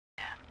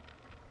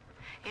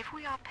If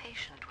we are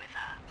patient with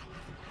her,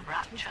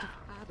 Rapture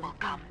will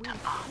come to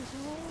us.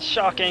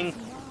 Shocking.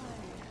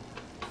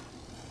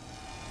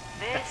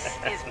 This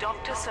is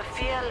Dr.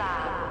 Sophia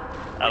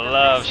Lamb. I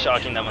love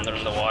shocking them when they're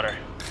in the water.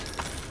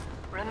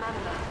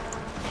 Remember,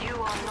 you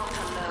are not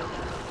alone.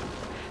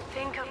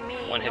 Think of me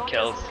One hit not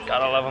kills. as leader,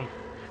 Gotta love them.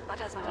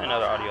 but as Another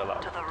mother audio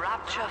log. to the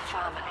Rapture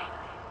family.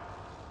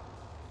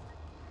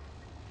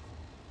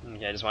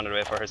 Okay, I just wanted to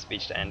wait for her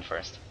speech to end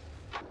first.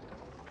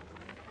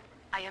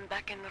 I am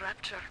back in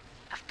Rapture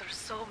after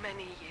so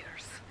many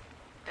years.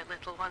 The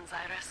little ones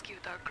I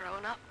rescued are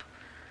grown up,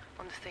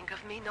 and think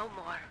of me no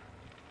more.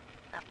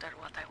 After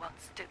what I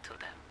once did to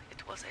them,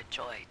 it was a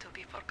joy to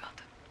be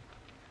forgotten.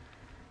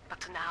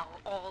 But now,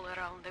 all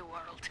around the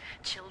world,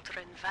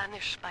 children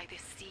vanish by the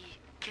sea,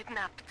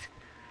 kidnapped.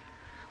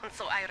 And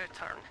so I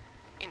return,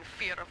 in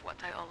fear of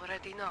what I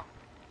already know.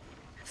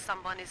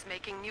 Someone is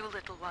making new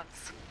little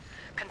ones,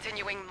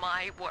 continuing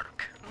my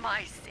work,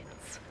 my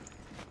sins.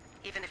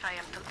 Even if I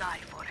am to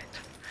die for it,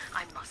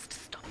 I must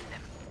stop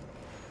them.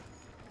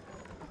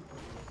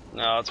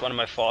 No, it's one of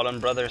my fallen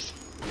brothers.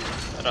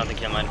 I don't think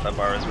he'll mind if I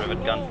borrow his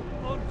rivet gun.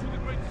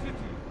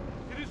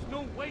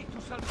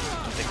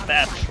 Take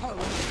that.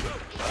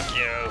 Fuck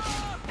you.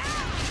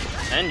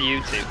 And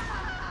you too.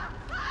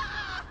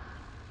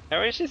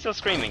 Or is she still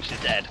screaming? She's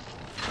dead.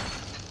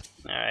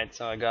 Alright,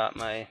 so I got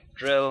my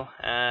drill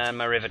and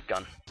my rivet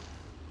gun.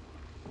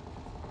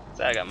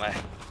 So I got my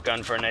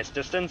gun for a nice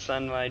distance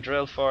and my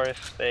drill for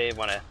if they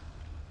want to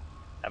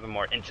have a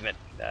more intimate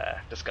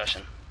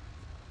discussion.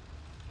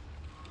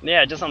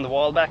 Yeah, just on the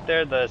wall back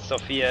there, the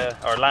Sophia,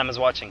 or Lamb is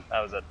watching.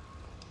 That was it.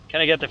 Can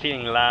I get the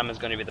feeling Lamb is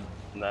going to be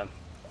the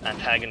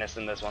antagonist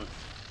in this one?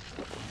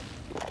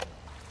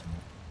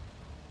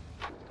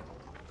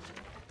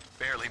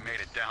 Barely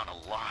made it down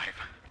alive.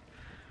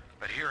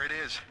 But here it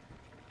is.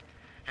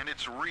 And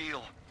it's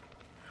real.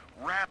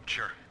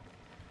 Rapture.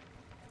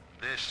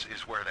 This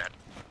is where that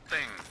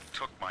thing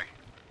took my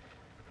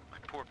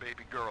poor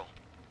baby girl.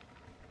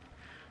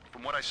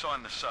 From what I saw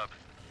in the sub,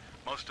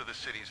 most of the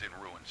city's in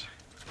ruins.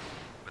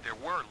 But there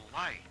were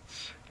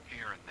lights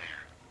here and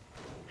there.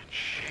 And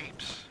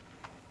shapes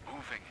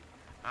moving.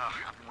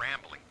 I'm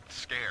rambling,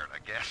 scared, I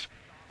guess.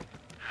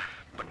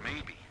 But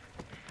maybe,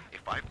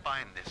 if I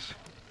find this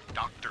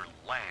Dr.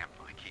 Lamb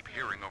I keep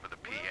hearing over the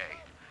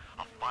PA,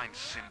 I'll find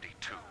Cindy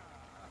too.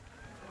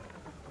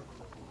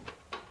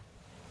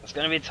 It's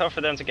going to be tough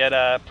for them to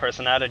get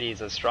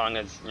personalities as strong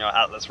as, you know,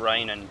 Atlas,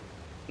 Ryan, and...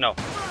 No.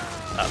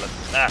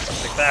 Atlas.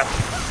 Like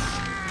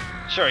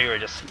that. Sure, you were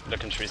just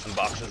looking through some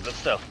boxes, but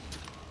still.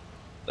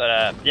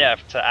 But, yeah,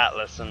 to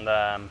Atlas and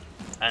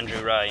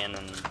Andrew Ryan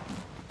and...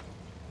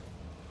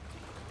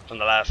 from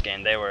the last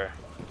game, they were...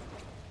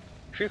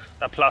 Whew,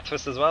 that plot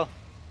twist as well.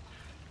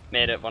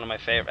 Made it one of my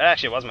favorite...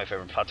 Actually, it was my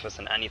favorite plot twist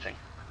in anything.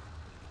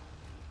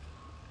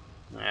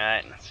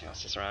 Alright, let's see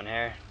what's just around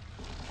here.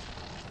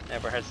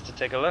 Never hurts to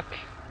take a look.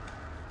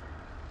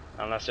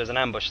 Unless there's an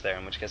ambush there,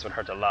 in which case it would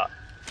hurt a lot.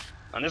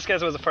 In this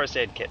case it was a first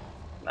aid kit.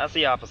 That's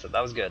the opposite,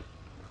 that was good.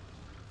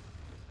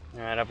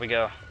 Alright, up we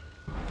go.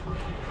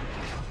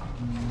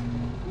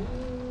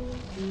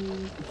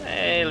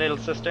 Hey, little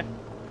sister.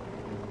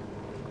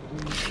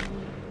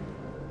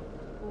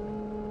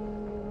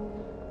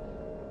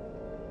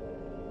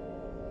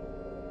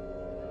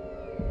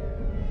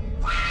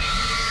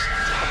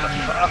 What the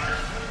fuck?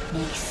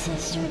 Big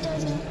sister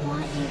doesn't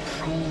want you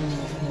playing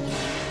with me.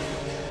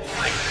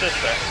 Big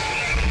sister.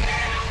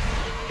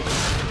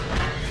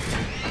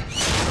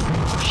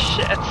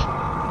 Shit.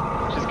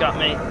 She's got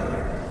me.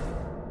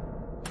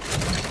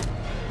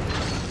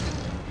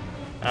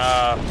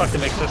 Fuck the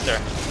big sister.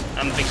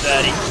 I'm the big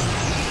daddy.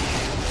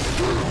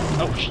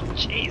 Oh,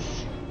 jeez.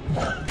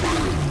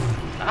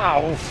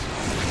 Ow.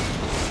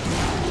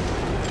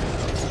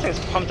 This thing's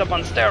pumped up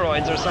on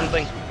steroids or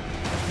something.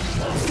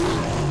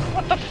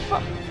 What the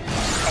fuck?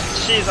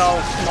 Oh, she's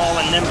all small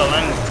and nimble.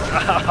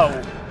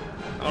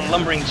 I'm a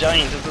lumbering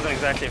giant. This isn't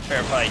exactly a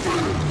fair fight.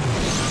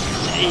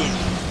 Jeez.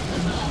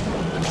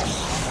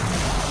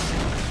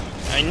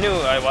 I knew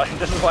I was.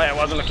 This is why I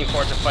wasn't looking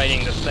forward to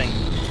fighting this thing.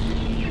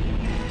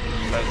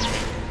 Loud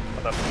screen.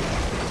 What the fuck?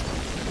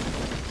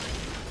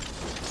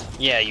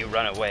 Yeah, you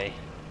run away.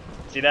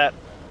 See that?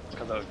 It's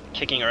because I was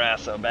kicking her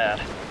ass so bad.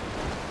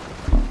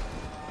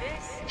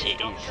 Jeez.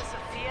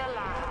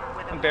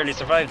 I barely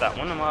survived that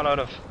one. I'm all out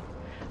of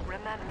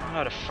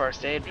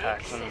first aid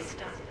packs and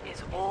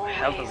my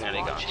health is nearly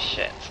gone.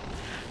 Shit.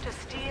 To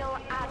steal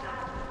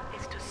Adam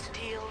is to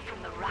steal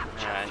from the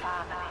Rapture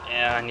family.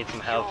 Yeah, I need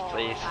some health,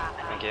 please.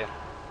 Thank you.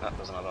 Oh,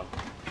 there's another one.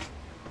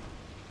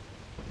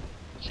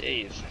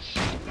 Jeez, she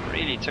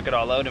really took it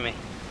all out of me.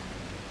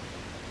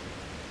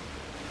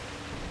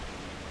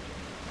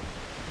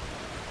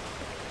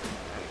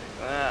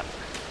 Take that.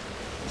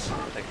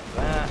 Take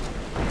that.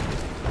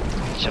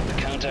 Shut the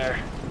counter.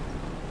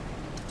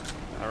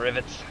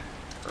 Rivets.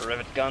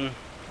 Rivet gun.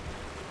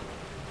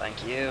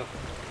 Thank you.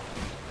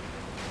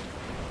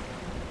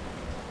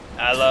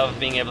 I love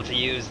being able to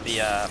use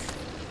the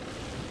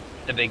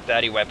big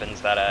daddy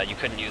weapons that you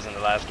couldn't use in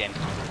the last game.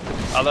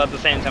 Although at the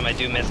same time I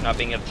do miss not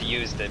being able to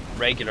use the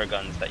regular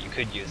guns that you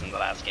could use in the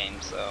last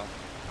game, so...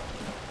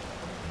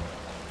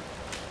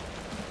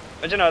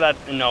 But you know, that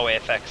in no way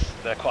affects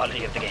the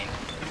quality of the game.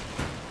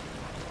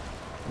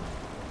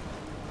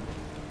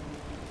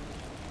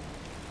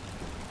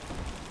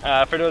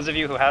 For those of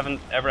you who haven't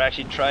ever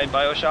actually tried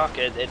BioShock,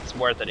 it's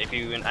worth it. If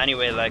you in any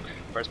way like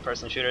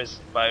first-person shooters,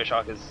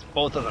 BioShock is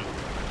both of them.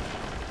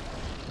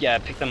 Yeah,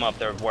 pick them up,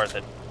 they're worth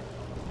it.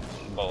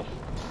 Both.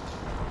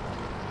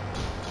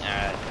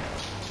 Alright.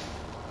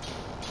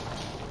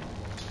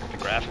 The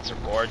graphics are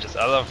gorgeous.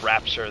 I love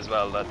Rapture as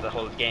well, the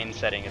whole game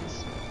setting,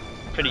 it's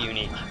pretty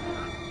unique.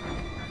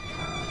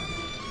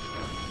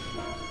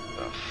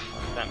 Oh,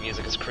 fuck, that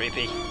music is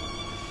creepy.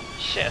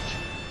 Shit.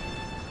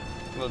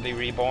 Will be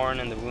reborn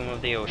in the womb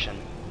of the ocean.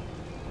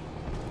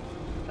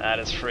 That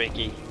is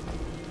freaky.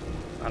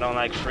 I don't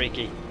like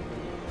freaky.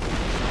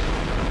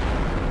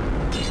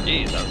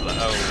 Jeez, that was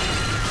oh.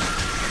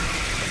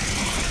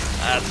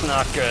 That's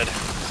not good.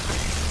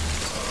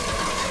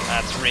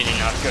 That's really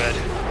not good.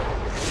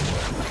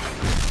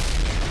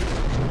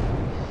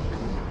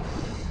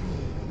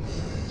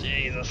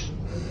 Jesus.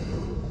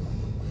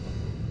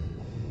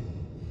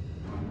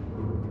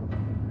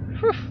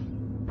 Whew.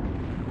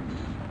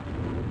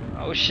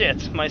 Oh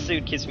shit, my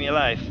suit keeps me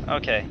alive.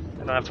 Okay, I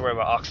don't have to worry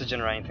about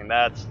oxygen or anything.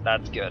 That's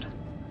good.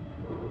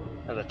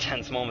 That was a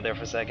tense moment there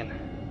for a second.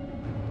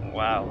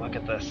 Wow, look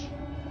at this.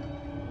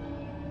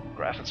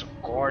 Graphics are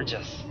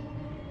gorgeous.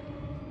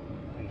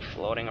 And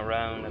floating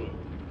around and...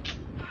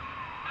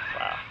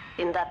 Wow.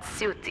 In that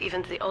suit,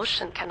 even the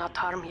ocean cannot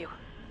harm you.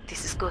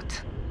 This is good.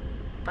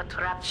 But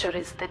Rapture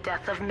is the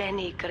death of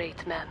many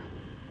great men.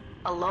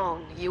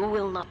 Alone, you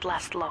will not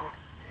last long.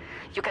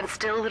 You can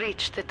still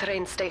reach the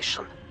train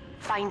station.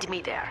 Find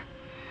me there.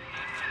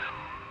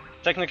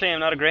 Technically, I'm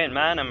not a great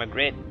man, I'm a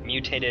great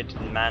mutated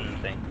man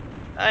thing.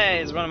 Hey,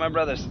 he's one of my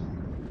brothers.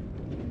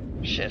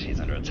 Shit, he's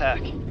under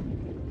attack.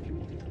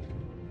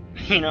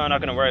 You know, I'm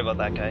not gonna worry about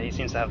that guy. He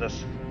seems to have this...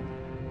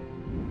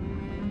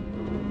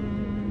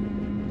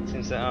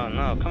 Seems to... Oh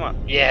no, come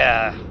on.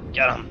 Yeah!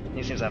 Get him!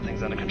 He seems to have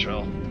things under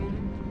control.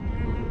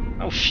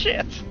 Oh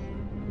shit!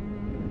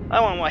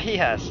 I want what he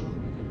has.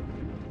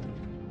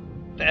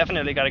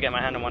 Definitely gotta get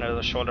my hand on one of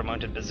those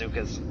shoulder-mounted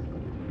bazookas.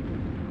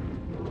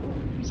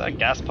 Is that a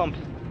gas pump?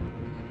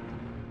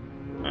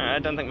 I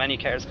don't think many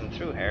cars come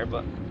through here,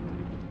 but...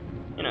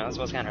 You know, I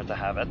suppose it can't hurt to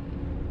have it.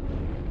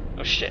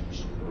 Oh shit.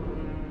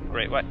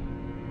 Great, what?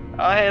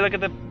 Oh hey, look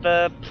at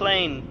the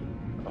plane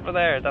over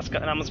there.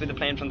 That must be the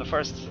plane from the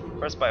first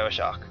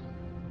BioShock.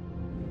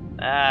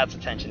 That's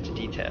attention to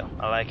detail.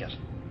 I like it.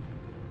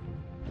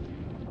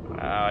 Oh,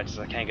 I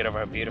can't get over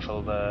how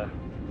beautiful the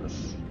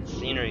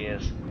scenery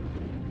is.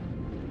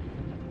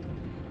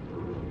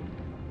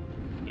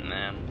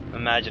 Man,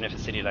 imagine if a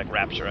city like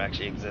Rapture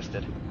actually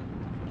existed.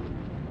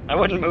 I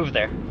wouldn't move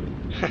there.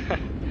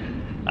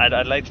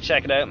 I'd like to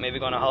check it out, maybe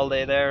go on a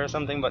holiday there or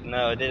something, but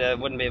no, I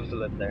wouldn't be able to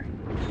live there.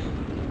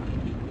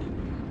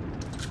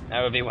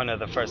 I would be one of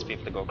the first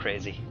people to go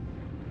crazy.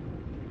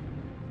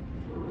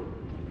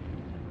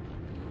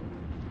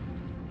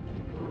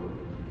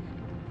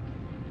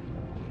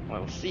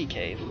 Little sea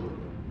cave.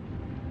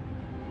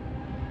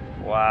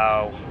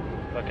 Wow.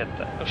 Look at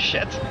that. Oh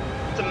shit!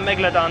 It's a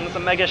megalodon, it's a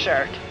mega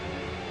shark.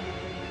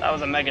 That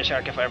was a mega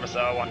shark if I ever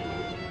saw one.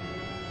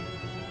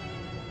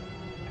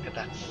 Look at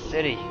that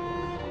city.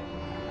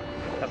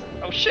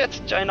 Oh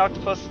shit! Giant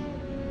octopus!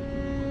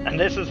 And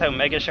this is how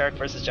Mega Shark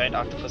versus Giant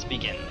Octopus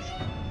begins.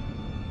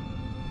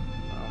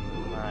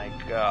 Oh my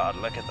god,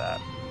 look at that.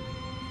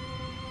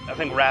 I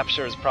think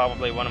Rapture is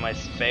probably one of my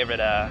favorite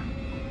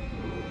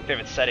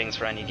settings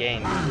for any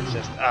game. It's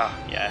just, yeah,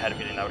 I had a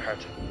feeling that would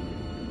hurt.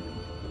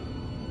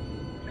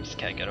 I just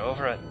can't get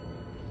over it.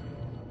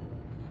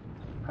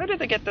 How did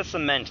they get the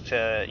cement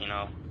to, you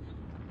know,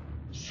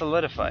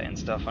 solidify and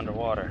stuff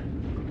underwater?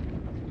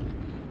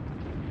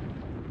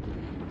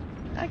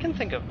 I can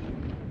think of...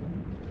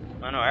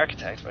 I know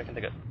architects, but I can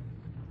think of...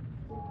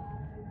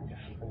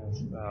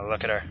 Oh,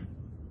 look at her.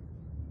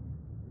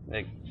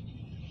 Big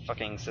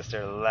fucking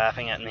sister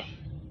laughing at me.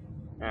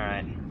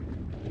 Alright.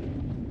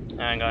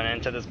 I'm going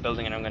into this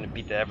building and I'm going to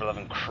beat the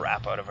ever-loving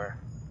crap out of her.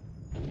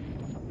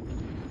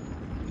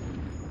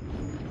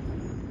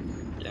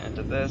 Get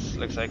into this.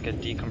 Looks like a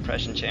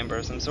decompression chamber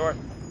of some sort.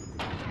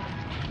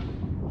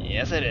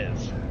 Yes, it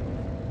is.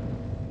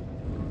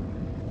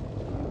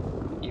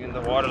 Even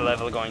the water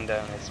level going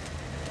down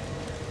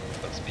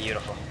looks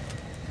beautiful.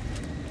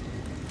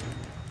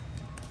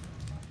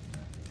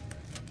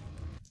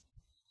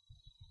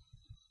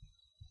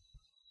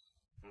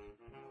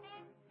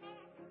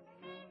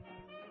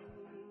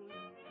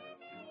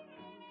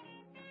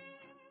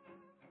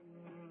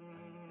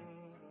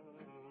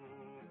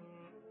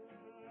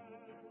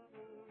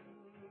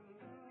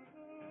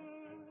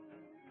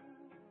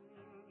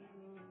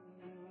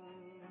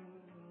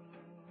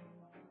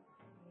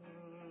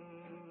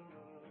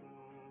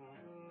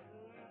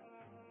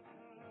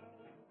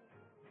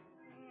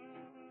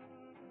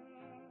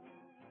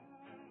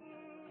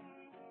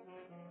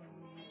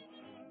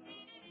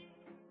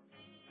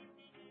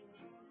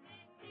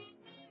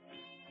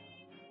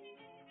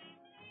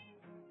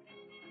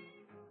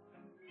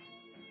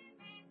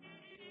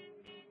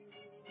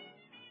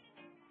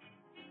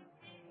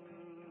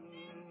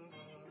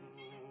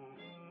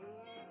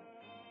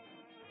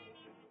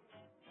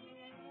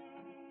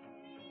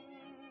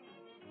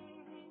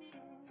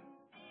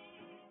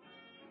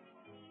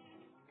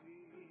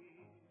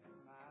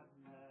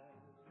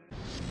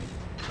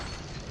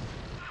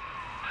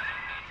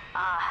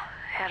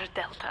 Herr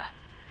Delta.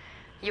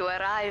 You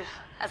arrive,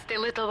 as the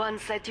little one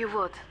said you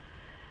would.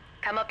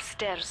 Come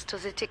upstairs to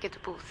the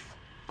ticket booth,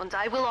 and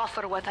I will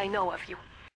offer what I know of you.